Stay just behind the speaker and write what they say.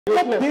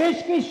मतलब देश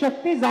की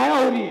शक्ति जाया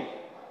हो रही है.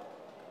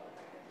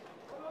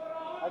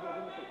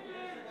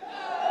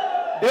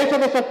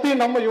 ದೇಶದ ಶಕ್ತಿ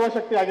ನಮ್ಮ ಯುವ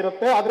ಶಕ್ತಿ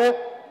ಆಗಿರುತ್ತೆ, ಆದ್ರೆ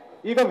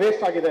ಈಗ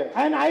ವೇಸ್ಟ್ ಆಗಿದೆ.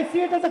 And I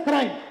see it as a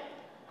crime.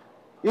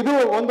 ಇದು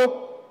ಒಂದು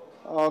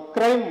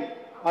ಕ್ರೈಮ್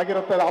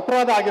ಆಗಿರುತ್ತೆ,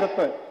 ಅಪರಾಧ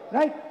ಆಗಿರುತ್ತೆ.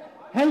 Right?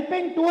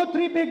 Helping 2 or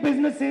 3 big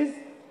businesses,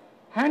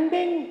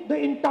 handing the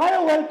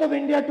entire wealth of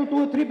India to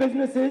 2 or 3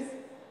 businesses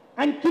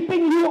and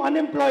keeping you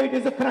unemployed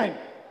is a crime.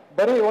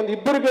 ಬರೀ ಒಂದು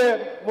ಇಬ್ಬರಿಗೆ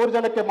 3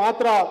 ಜನಕ್ಕೆ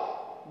ಮಾತ್ರ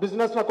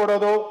ಬಿಸ್ನೆಸ್ ನ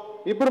ಕೊಡೋದು,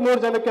 2-3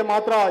 ಜನಕ್ಕೆ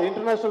ಮಾತ್ರ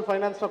ಇಂಟರ್ನ್ಯಾಷನಲ್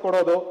ಫೈನಾನ್ಸ್ ನ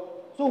ಕೊಡೋದು.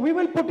 So we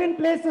will put in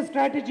place a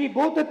strategy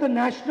both at the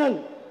national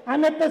and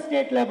at the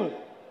state level,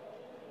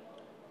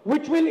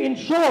 which will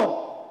ensure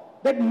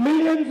that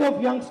millions of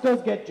youngsters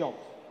get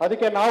jobs.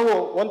 ಅದಕ್ಕೆ ನಾವು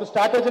ಒಂದು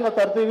ಸ್ಟ್ರಾಟಜಿನ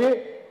ತರ್ತೀವಿ,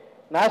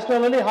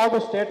 ನ್ಯಾಷನಲ್ ಅಲ್ಲಿ ಹಾಗೂ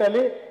ಸ್ಟೇಟ್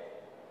ಅಲ್ಲಿ,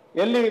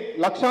 ಎಲ್ಲಿ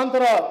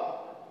ಲಕ್ಷಾಂತರ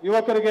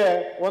ಯುವಕರಿಗೆ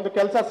ಒಂದು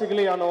ಕೆಲಸ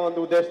ಸಿಗಲಿ ಅನ್ನೋ ಒಂದು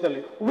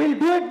ಉದ್ದೇಶದಲ್ಲಿ. We'll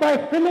do it by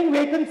filling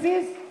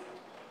vacancies,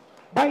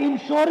 by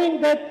ensuring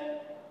that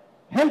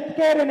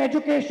healthcare and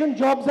education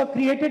jobs are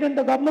created in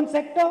the government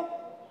sector,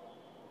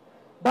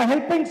 by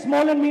helping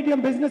small and medium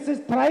businesses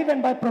thrive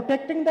and by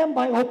protecting them,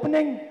 by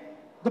opening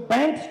the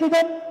banks to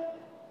them.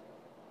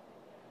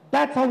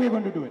 That's how we're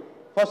going to do it.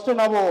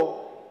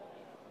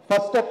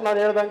 First step ನಾನು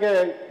ಹೇಳ್ದಂಗೆ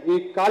ಈ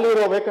ಖಾಲಿ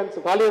ಇರೋ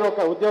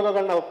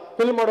ಉದ್ಯೋಗಗಳನ್ನ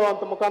fill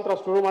ಮಾಡುವಂತ ಮುಖಾಂತರ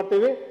ಶುರು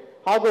ಮಾಡ್ತೀವಿ,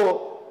 ಹಾಗೂ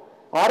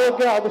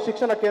ಆರೋಗ್ಯ ಹಾಗೂ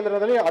ಶಿಕ್ಷಣ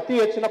ಕೇಂದ್ರದಲ್ಲಿ ಅತಿ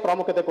ಹೆಚ್ಚಿನ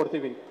ಪ್ರಾಮುಖ್ಯತೆ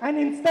ಕೊಡ್ತೀವಿ. And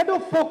instead of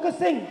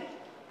focusing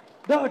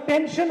the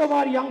attention of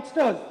our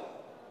youngsters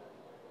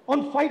on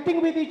fighting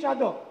with each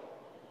other,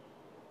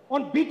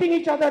 on beating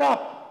each other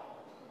up,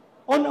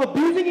 on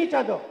abusing each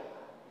other,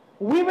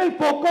 we will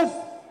focus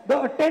the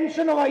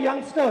attention of our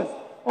youngsters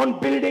on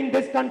building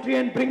this country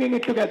and bringing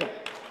it together.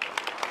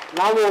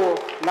 ನಾವು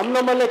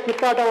ನಮ್ಮಲ್ಲೇ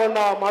ಕಿತ್ತಾಟವನ್ನ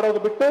ಮಾಡೋದು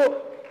ಬಿಟ್ಟು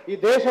ಈ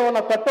ದೇಶವನ್ನ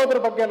ಕಟ್ಟೋದ್ರ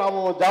ಬಗ್ಗೆ ನಾವು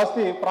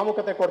ಜಾಸ್ತಿ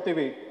ಪ್ರಾಮುಖ್ಯತೆ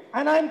ಕೊಡ್ತೀವಿ.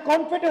 And I am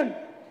confident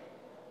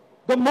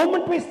the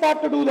moment we start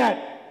to do that,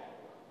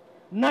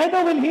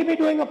 neither will he be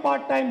doing a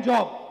part-time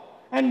job,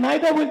 and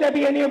neither will there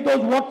be any of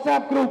those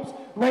WhatsApp groups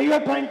where you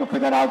are trying to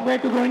figure out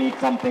where to go and eat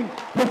something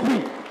for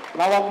free.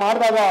 ನಾವು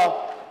ಮಾಡಿದಾಗ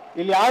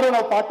ಇಲ್ಲಿ ಯಾರು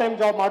ನಾವು part time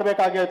job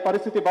ಮಾಡಬೇಕಾಗಿರೋ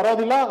ಪರಿಸ್ಥಿತಿ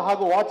ಬರೋದಿಲ್ಲ,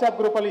 ಹಾಗೂ WhatsApp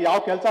group ಅಲ್ಲಿ ಯಾವ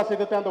ಕೆಲಸ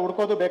ಸಿಗುತ್ತೆ ಅಂತ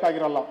ಹುಡ್ಕೋದು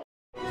ಬೇಕಾಗಿರಲ್ಲ.